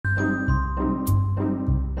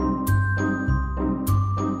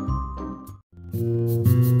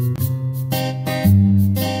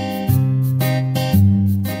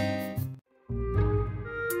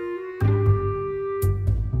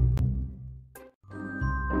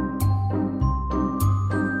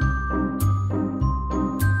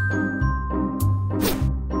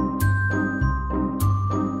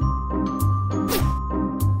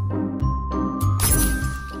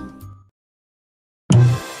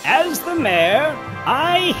As the mayor,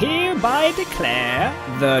 I hereby declare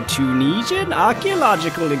the Tunisian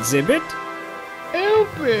archaeological exhibit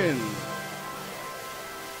open.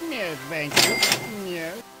 Yes, thank you.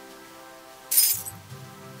 Yes.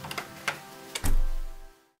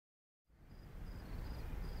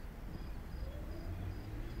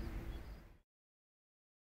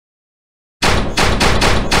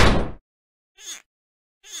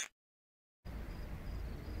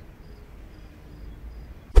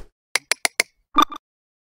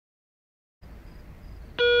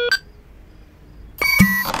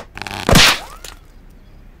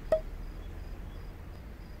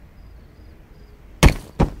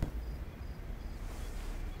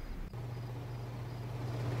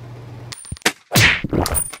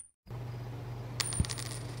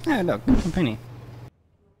 Oh, look, a penny.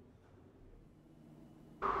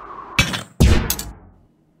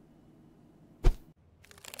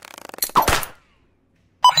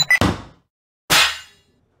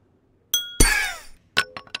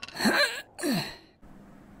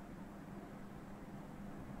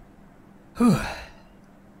 Whew.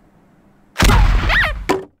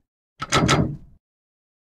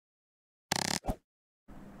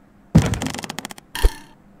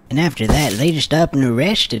 And after that, they just up and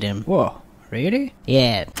arrested him. Whoa, really?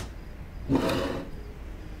 Yeah.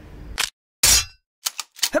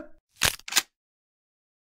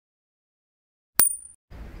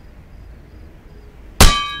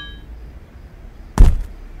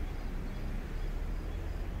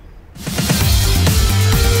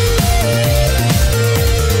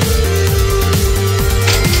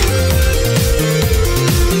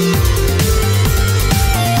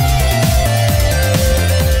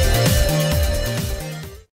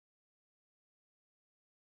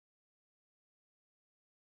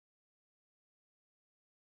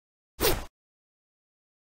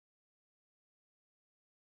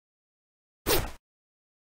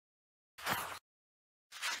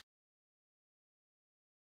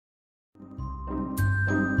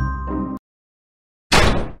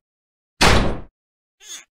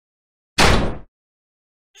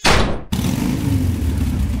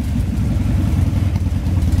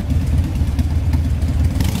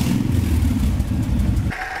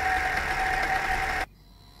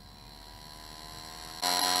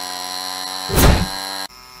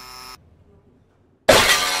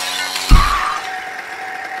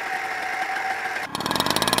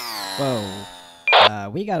 Whoa.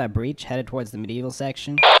 We got a breach headed towards the medieval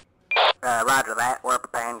section. Roger that. We're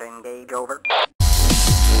preparing to engage, over.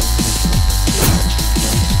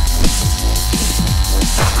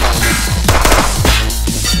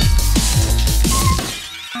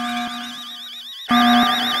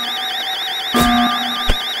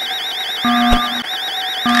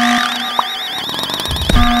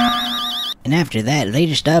 And after that, they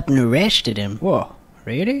just up and arrested him. Whoa,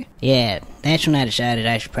 really? Yeah, that's when I decided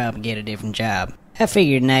I should probably get a different job. I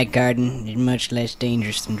figured night guarding is much less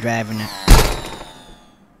dangerous than driving a...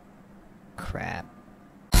 Crap.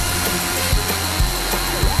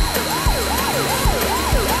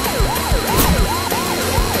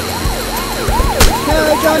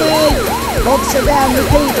 No, Johnny! Officer down,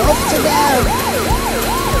 repeat, officer down!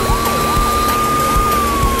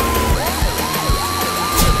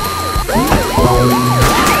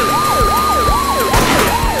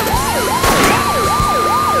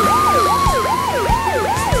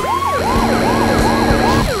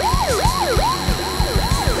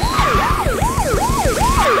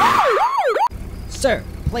 Sir,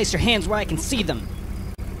 place your hands where I can see them.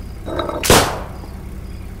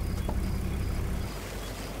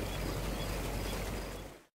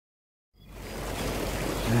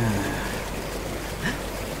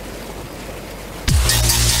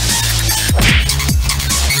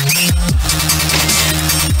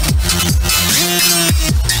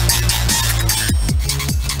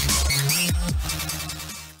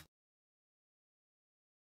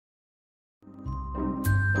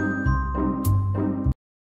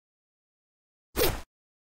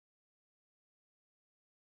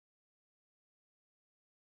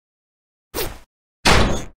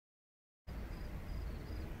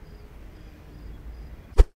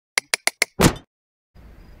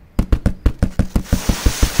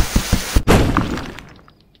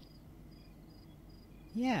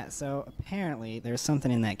 Yeah, so apparently there's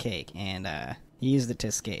something in that cake, and he used it to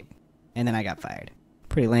escape. And then I got fired.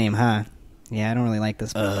 Pretty lame, huh? Yeah, I don't really like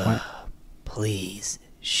this. Please,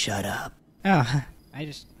 shut up. Oh, I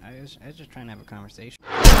was just trying to have a conversation.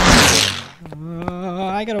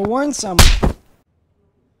 I gotta warn someone.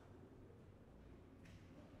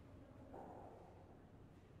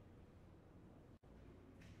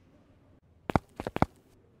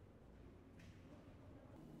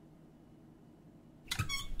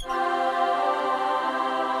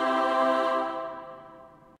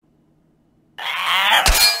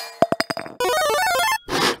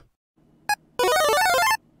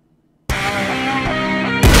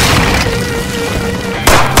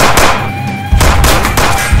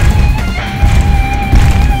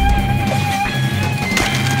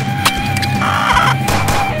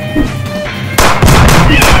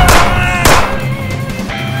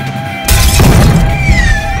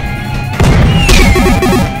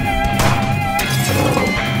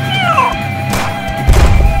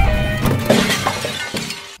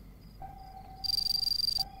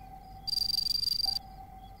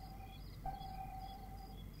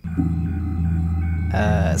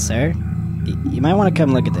 Sir? You might want to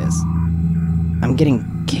come look at this. I'm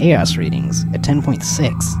getting chaos readings at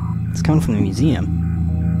 10.6. It's coming from the museum.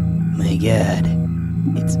 My god.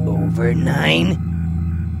 It's over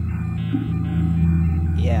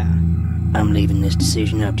 9? Yeah. I'm leaving this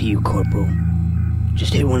decision up to you, Corporal.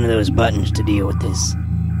 Just hit one of those buttons to deal with this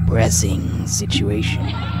pressing situation.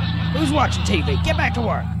 Who's watching TV? Get back to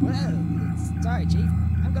work! Well, sorry, Chief.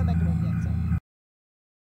 I'm going back to work. Yeah, sorry.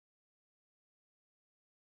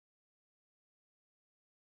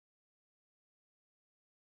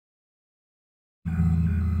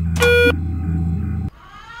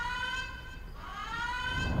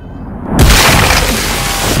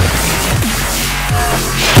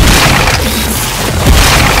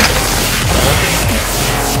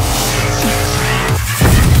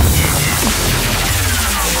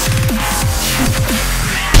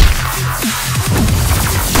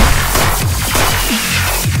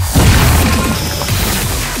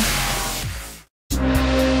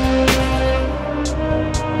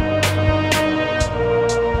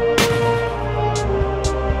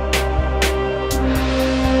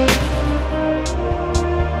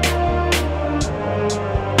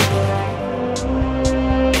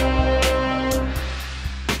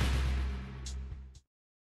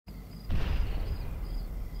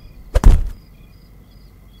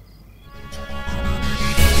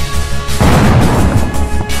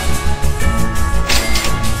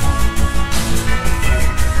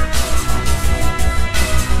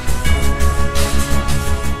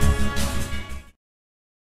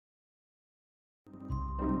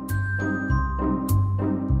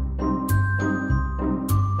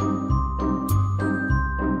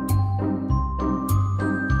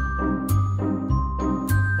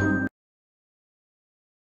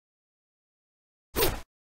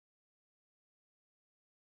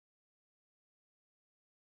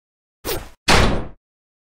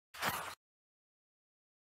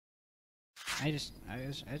 I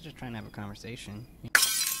was just trying to have a conversation.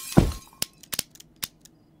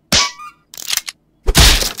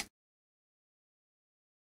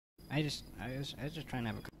 I was just trying to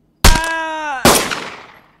have a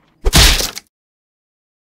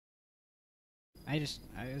I was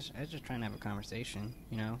just trying to have a conversation,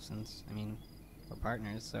 you know, since, I mean, we're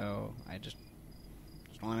partners, so I just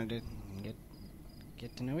wanted to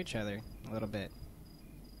get to know each other a little bit,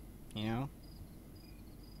 you know?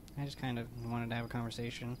 I just kind of wanted to have a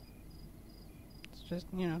conversation. It's just,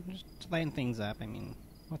 you know, just to lighten things up. I mean,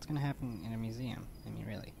 what's gonna happen in a museum? I mean,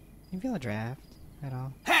 really. You feel a draft at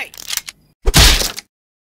all? Hey!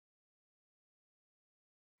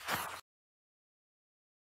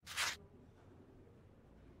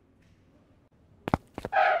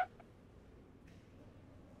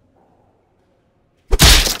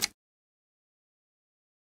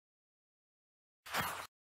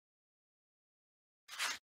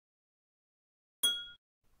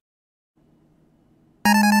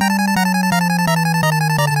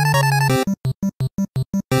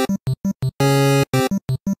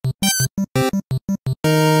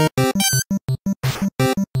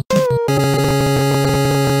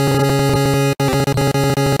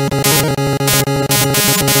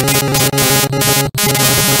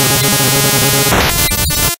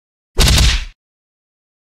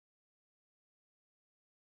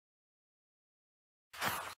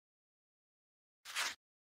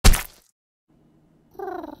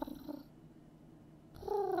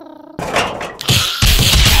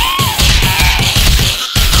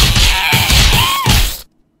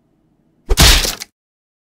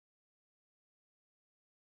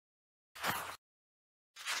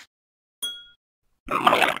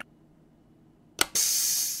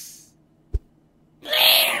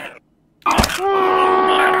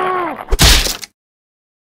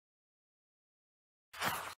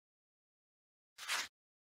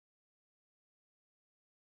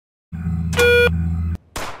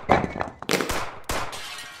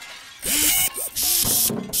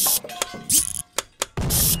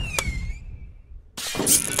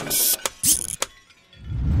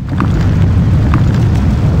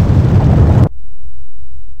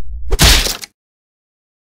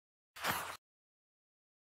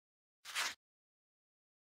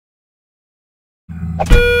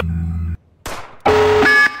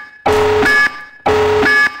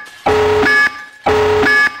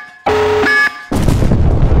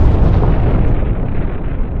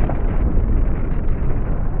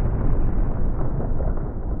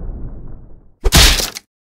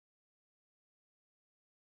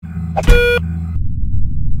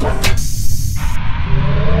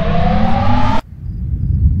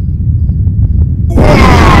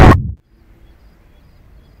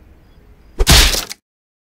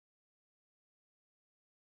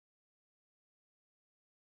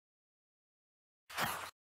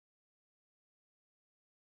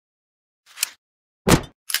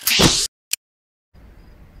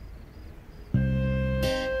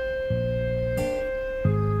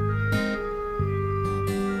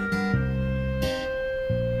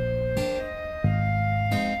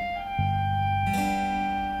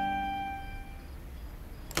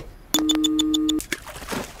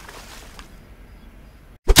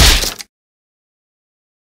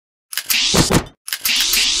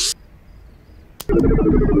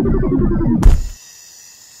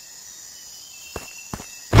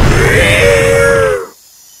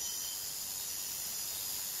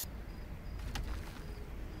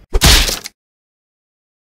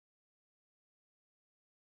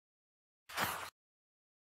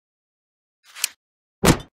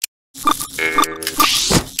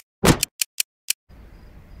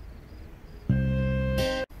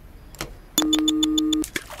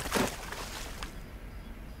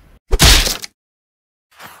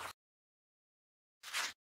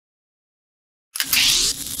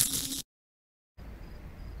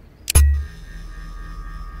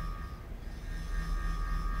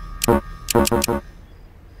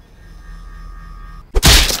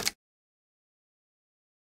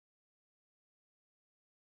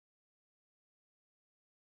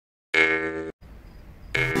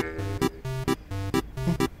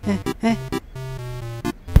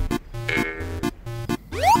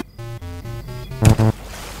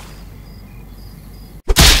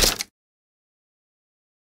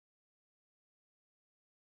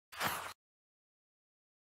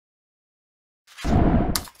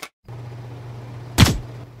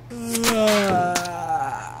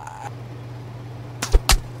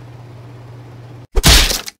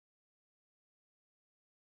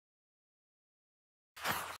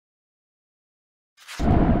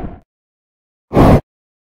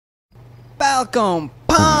 Falcon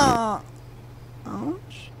punch.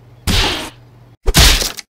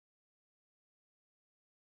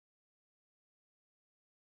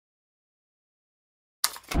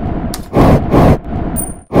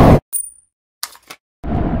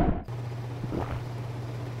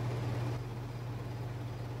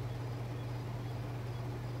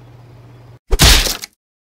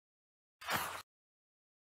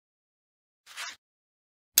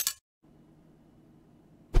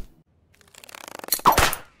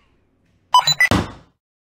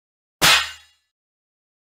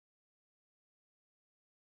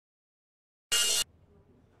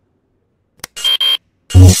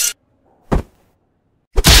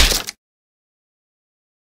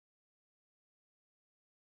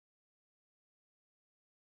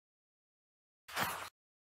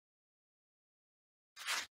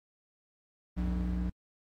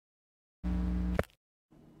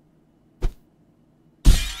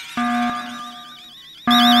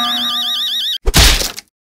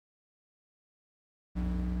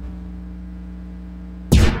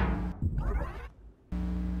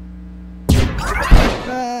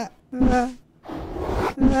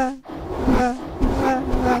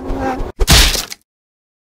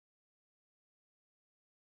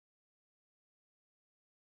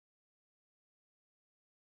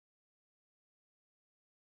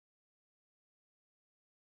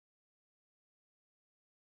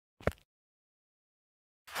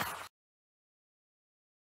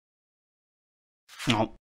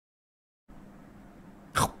 No.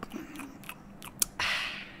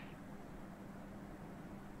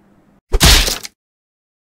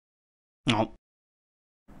 No.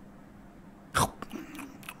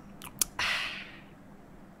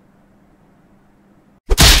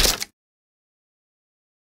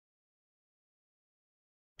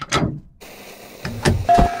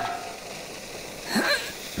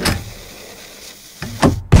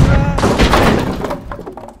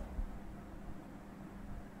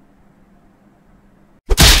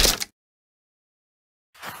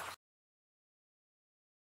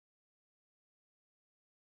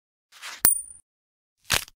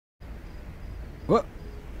 What?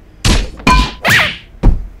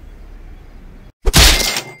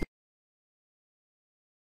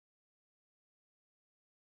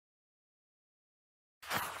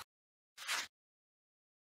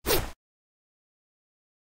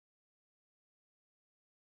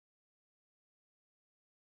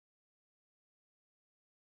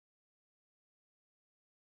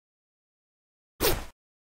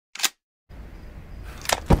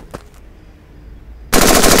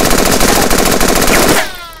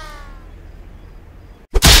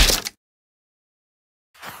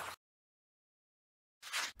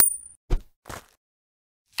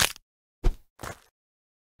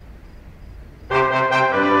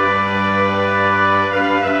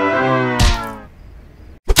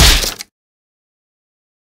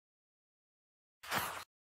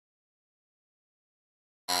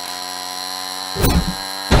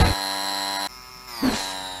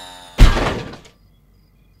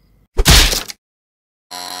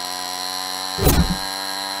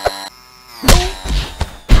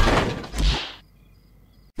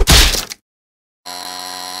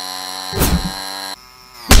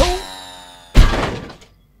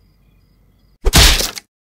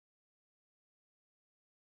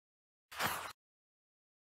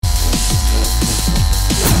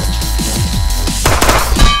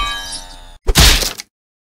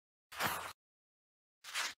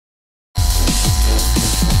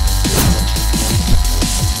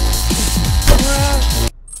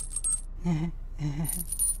 Put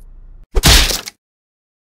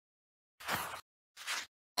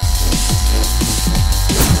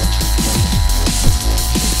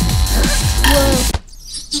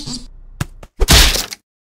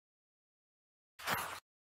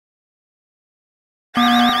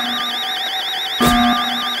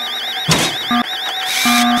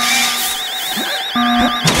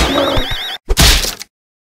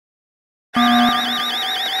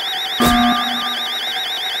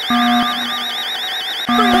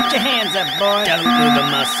your hands up, boy. Don't move a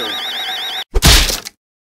muscle.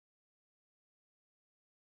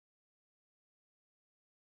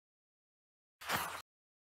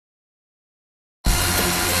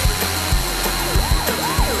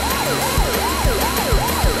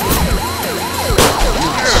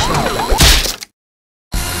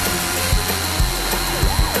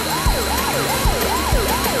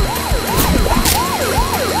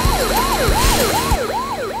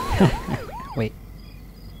 Wait.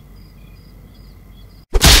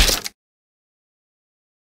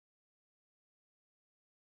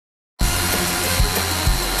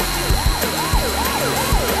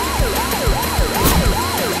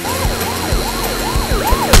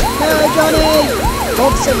 No, Johnny!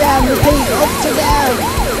 Upside down, repeat, upside down!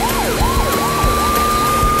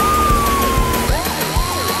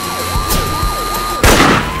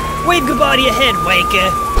 Wave goodbye to your head, Waker!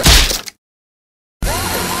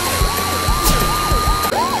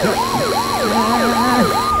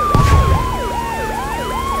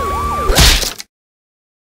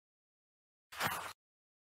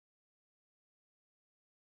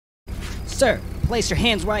 Sir, place your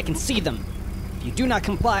hands where I can see them. If you do not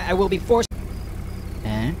comply, I will be forced.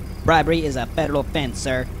 Bribery is a federal offense,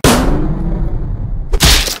 sir.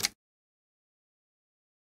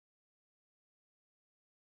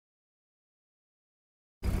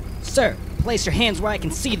 Sir, place your hands where I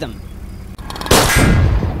can see them.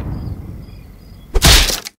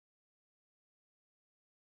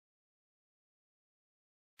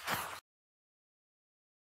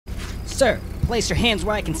 Sir, place your hands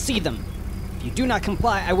where I can see them. If you do not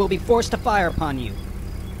comply, I will be forced to fire upon you.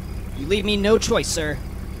 You leave me no choice, sir.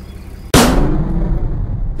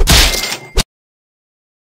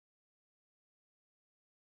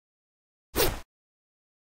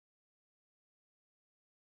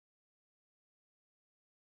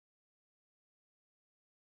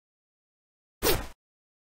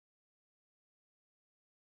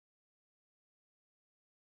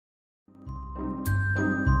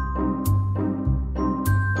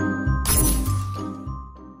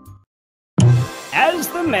 As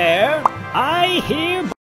the mayor, I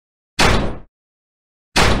hereby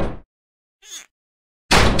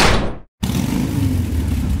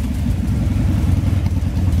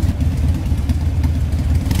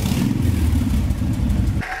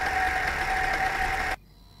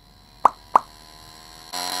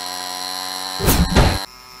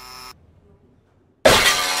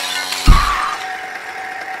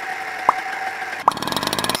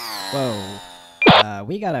Whoa.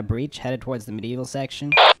 We got a breach headed towards the medieval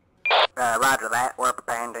section. Roger that. We're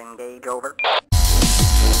preparing to engage. Over.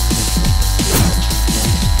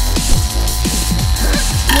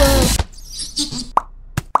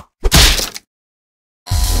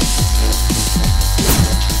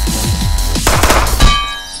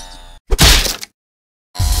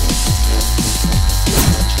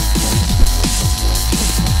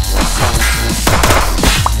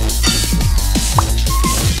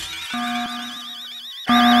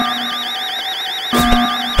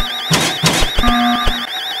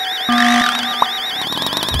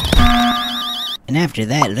 And after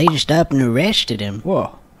that, they just up and arrested him.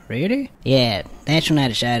 Whoa, really? Yeah, that's when I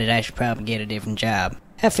decided I should probably get a different job.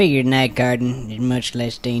 I figured night guarding is much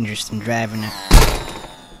less dangerous than driving a...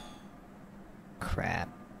 Crap.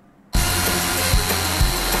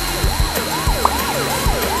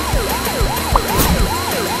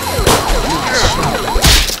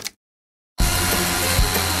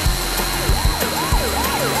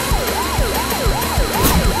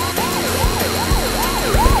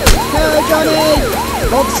 No, Johnny!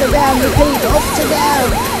 Upside down, repeat, upside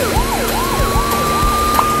down!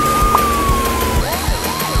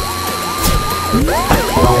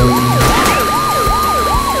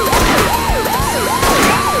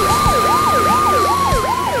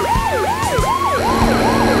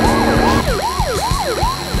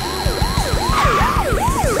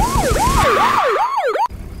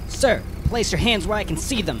 Sir, place your hands where I can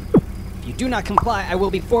see them. If you do not comply, I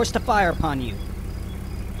will be forced to fire upon you.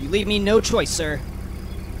 You leave me no choice, sir.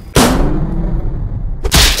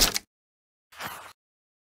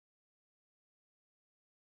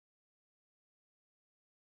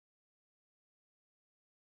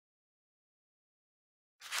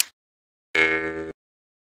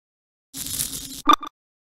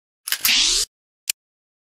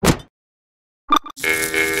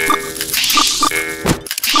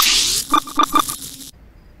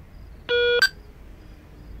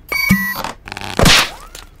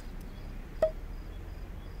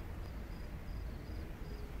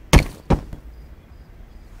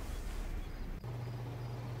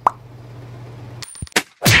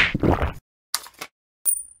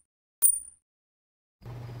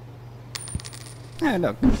 Ah,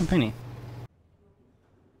 look, a penny.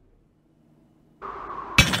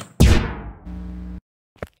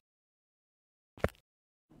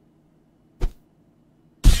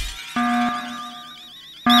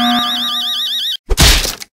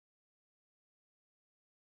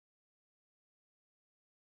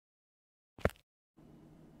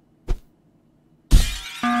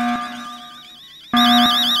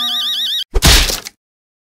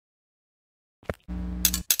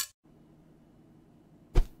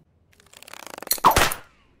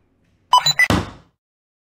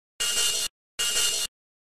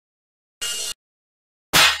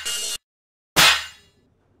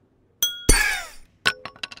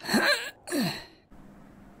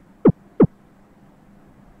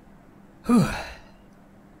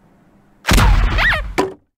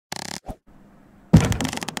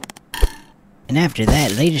 And after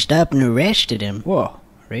that, they just up and arrested him. Whoa,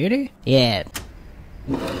 really? Yeah.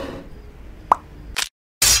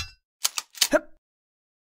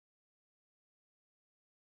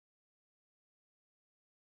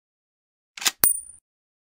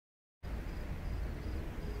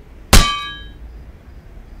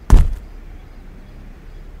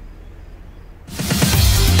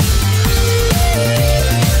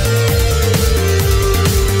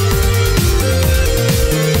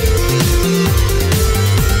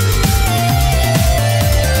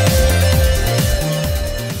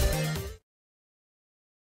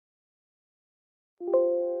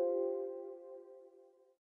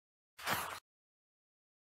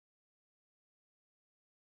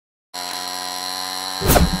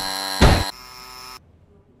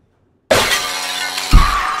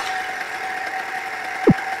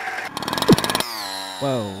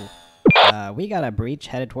 Whoa. We got a breach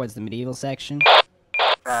headed towards the medieval section.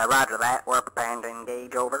 Roger that. We're preparing to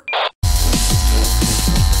engage. Over.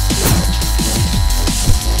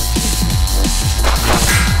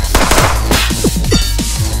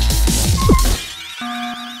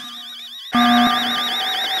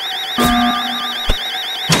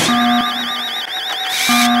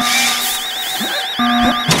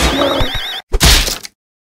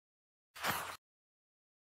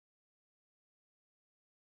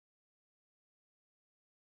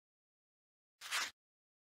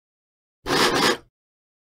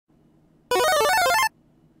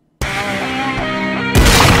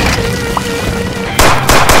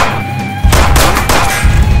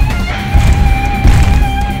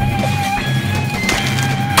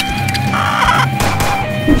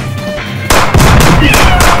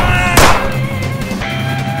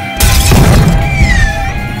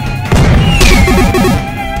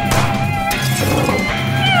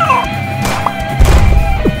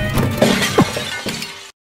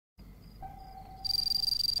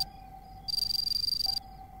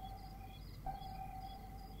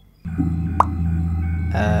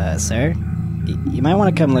 Sir? You might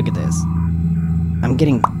want to come look at this. I'm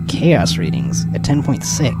getting chaos readings at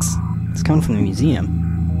 10.6. It's coming from the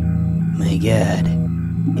museum. My god.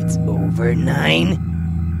 It's over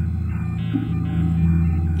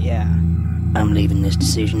 9? Yeah. I'm leaving this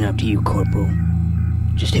decision up to you, Corporal.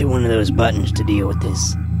 Just hit one of those buttons to deal with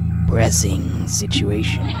this pressing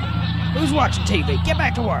situation. Who's watching TV? Get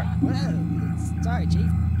back to work! Sorry, Chief.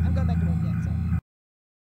 I'm going back to work. Yeah, sorry.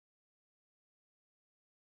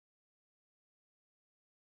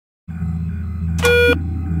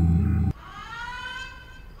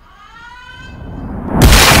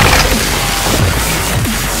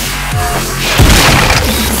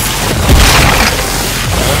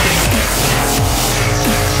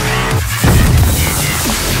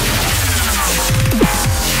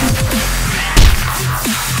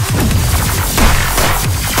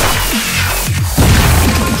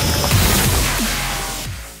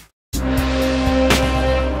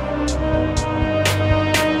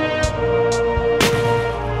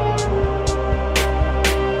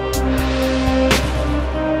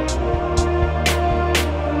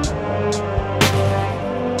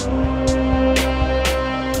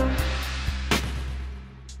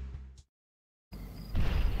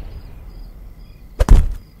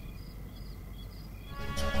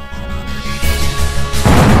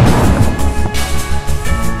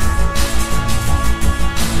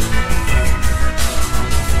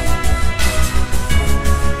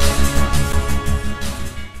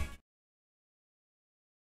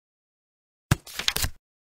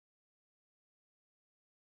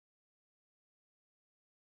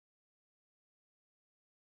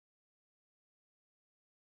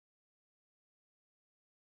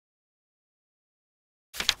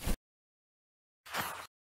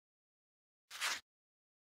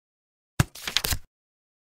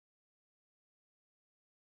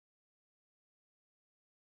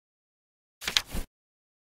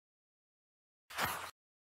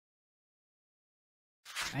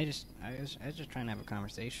 I was just trying to have a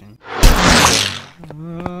conversation.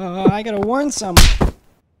 I gotta warn someone.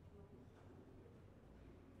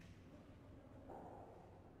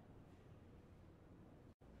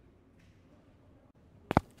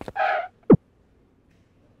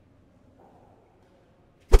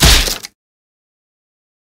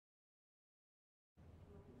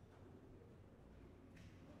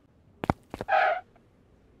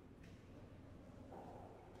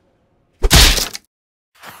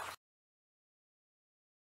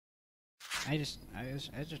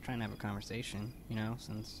 I was just trying to have a conversation, you know,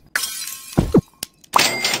 since.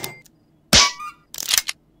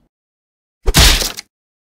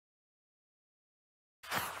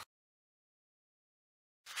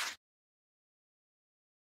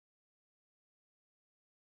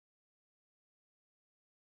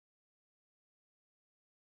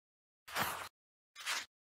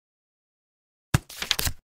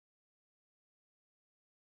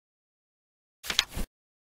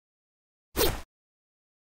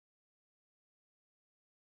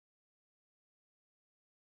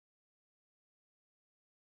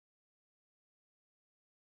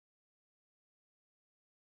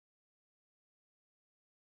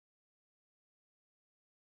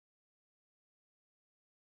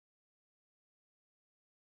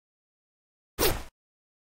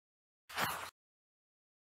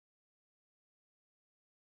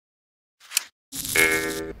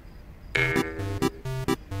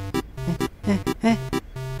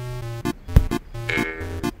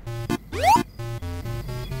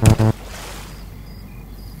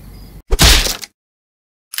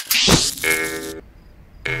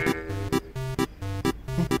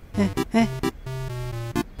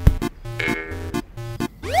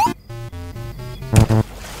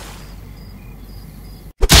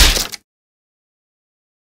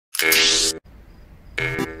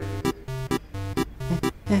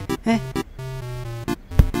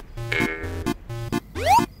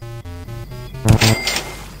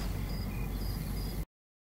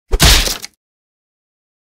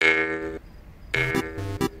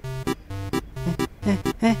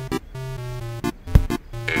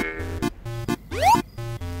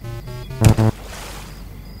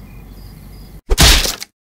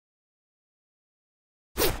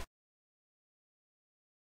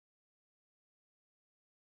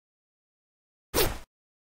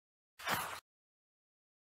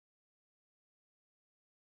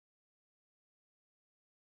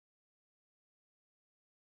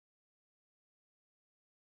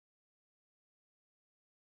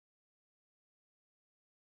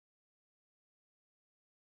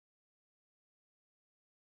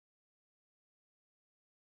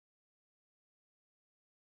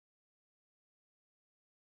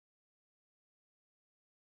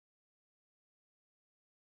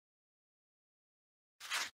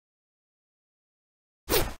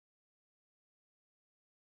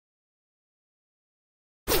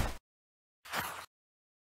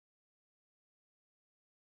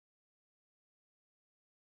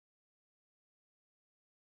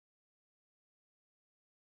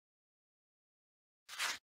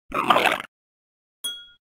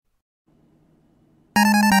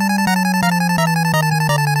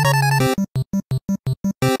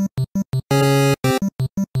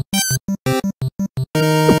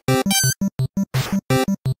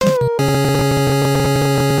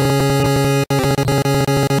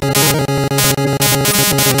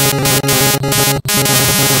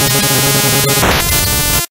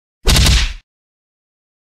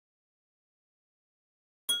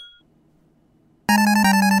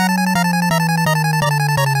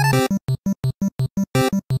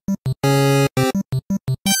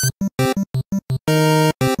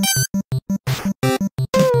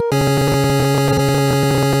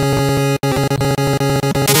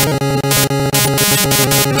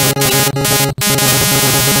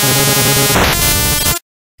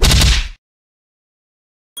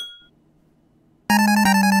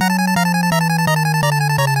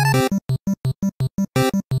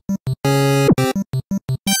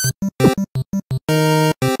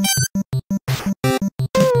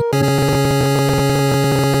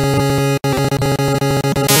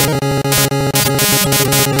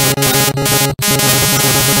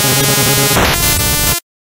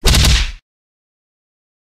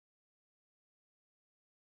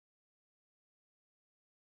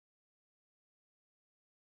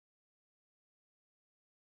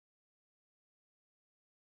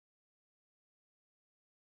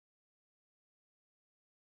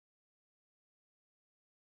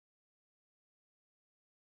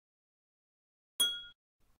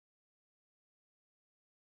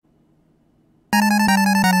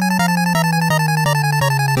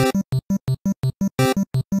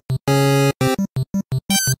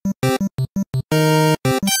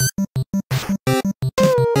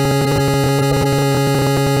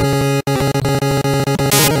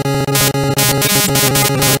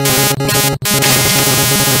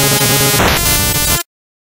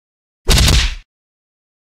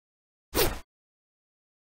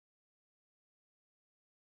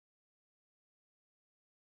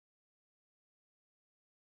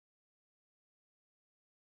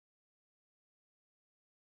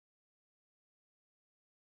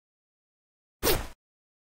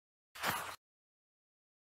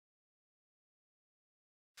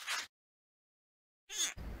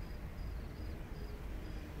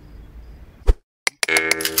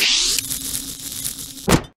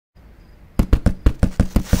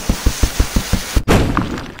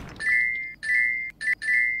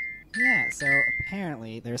 So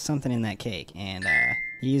apparently there's something in that cake, and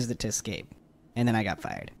he used it to escape. And then I got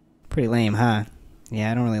fired. Pretty lame, huh? Yeah,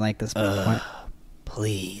 I don't really like this.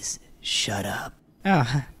 Please, shut up.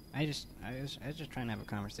 Oh, I was just trying to have a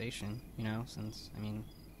conversation, you know, since, I mean,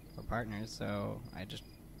 we're partners, so I just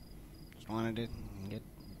wanted to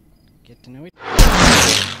get to know each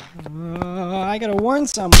other. I gotta warn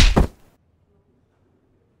someone.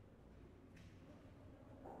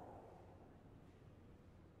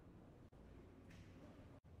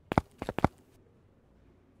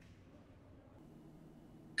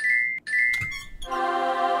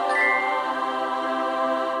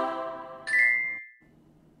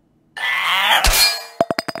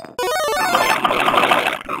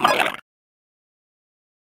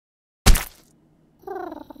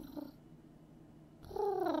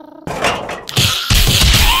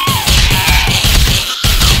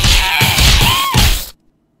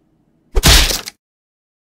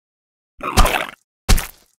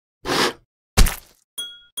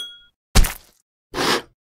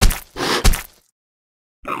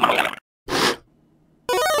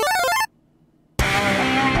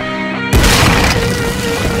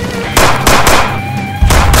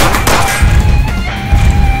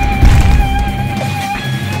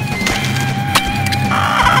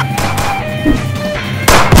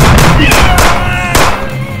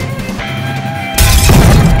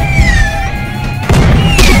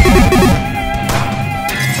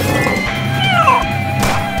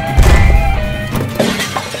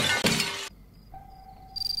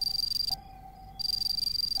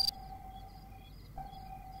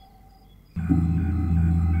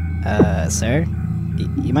 Sir?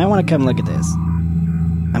 You might want to come look at this.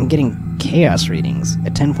 I'm getting chaos readings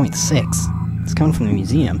at 10.6. It's coming from the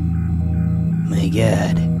museum. My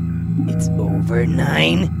god, it's over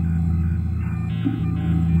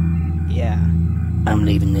 9? Yeah. I'm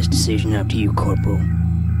leaving this decision up to you, Corporal.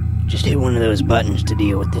 Just hit one of those buttons to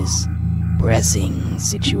deal with this pressing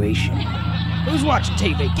situation. Who's watching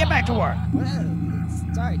TV? Get back to work! Well,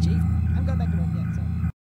 sorry, Chief. I'm going back to work.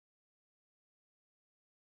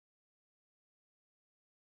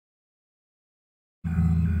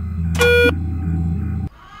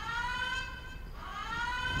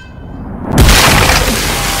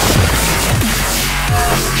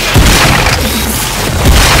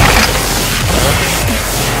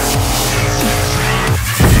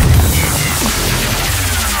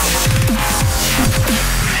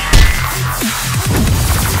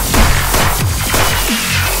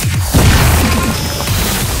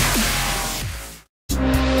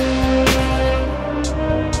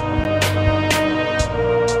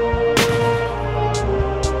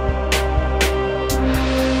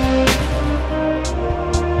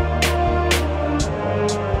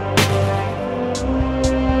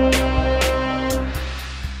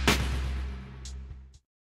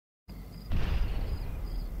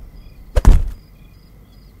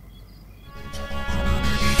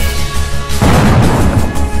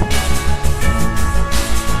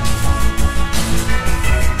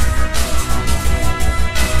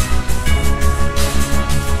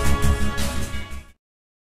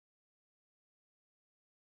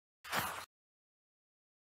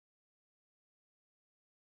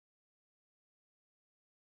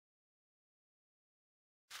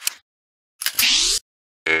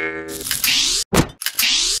 Yeah, sorry.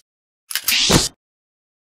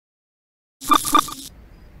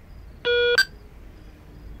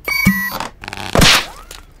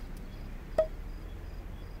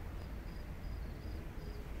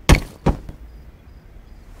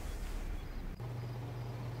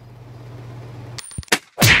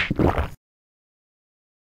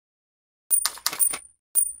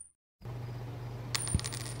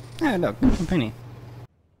 Oh, look, a penny.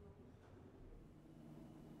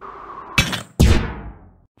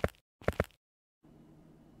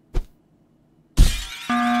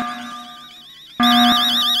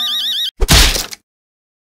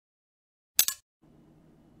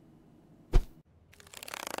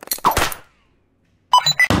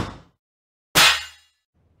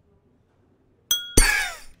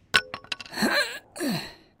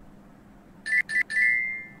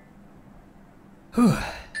 Whew.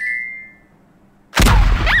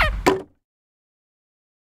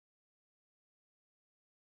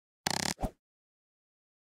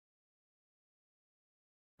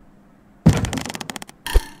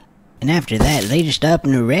 And after that, they just up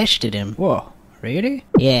and arrested him. Whoa, really?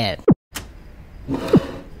 Yeah.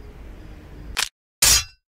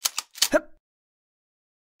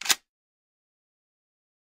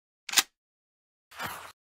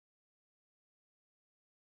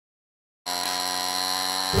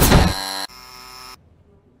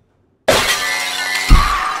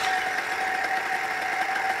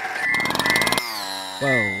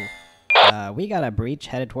 Whoa. We got a breach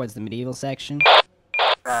headed towards the medieval section.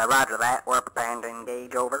 Roger that. We're preparing to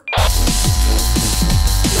engage. Over.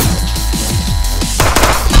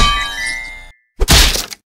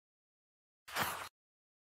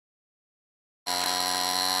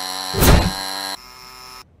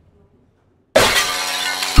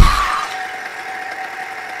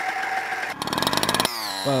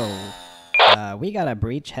 Whoa. We got a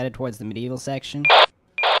breach headed towards the medieval section.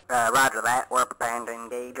 Roger that. We're preparing to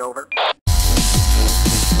engage. Over.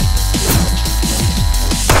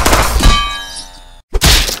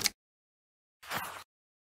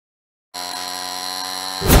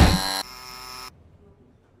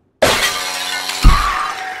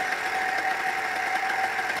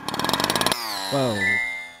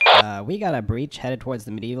 Whoa. We got a breach headed towards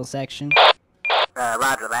the medieval section.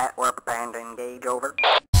 Roger that. We're preparing to engage. Over.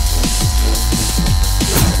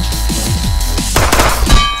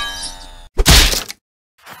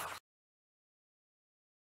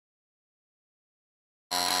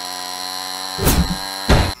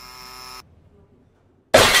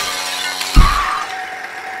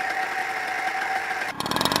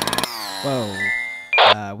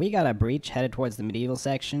 Whoa. We got a breach headed towards the medieval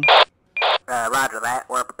section. Roger that.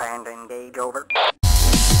 We're preparing to engage. Over.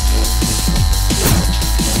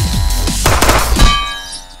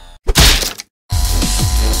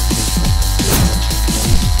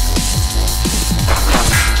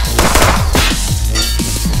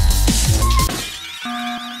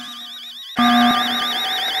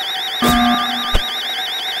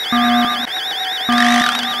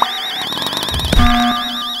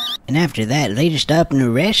 And after that, they just up and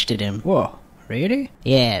arrested him. Whoa. Really?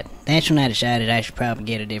 Yeah, that's when I decided I should probably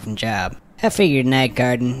get a different job. I figured night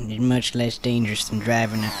guarding is much less dangerous than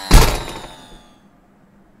driving a...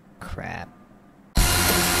 Crap.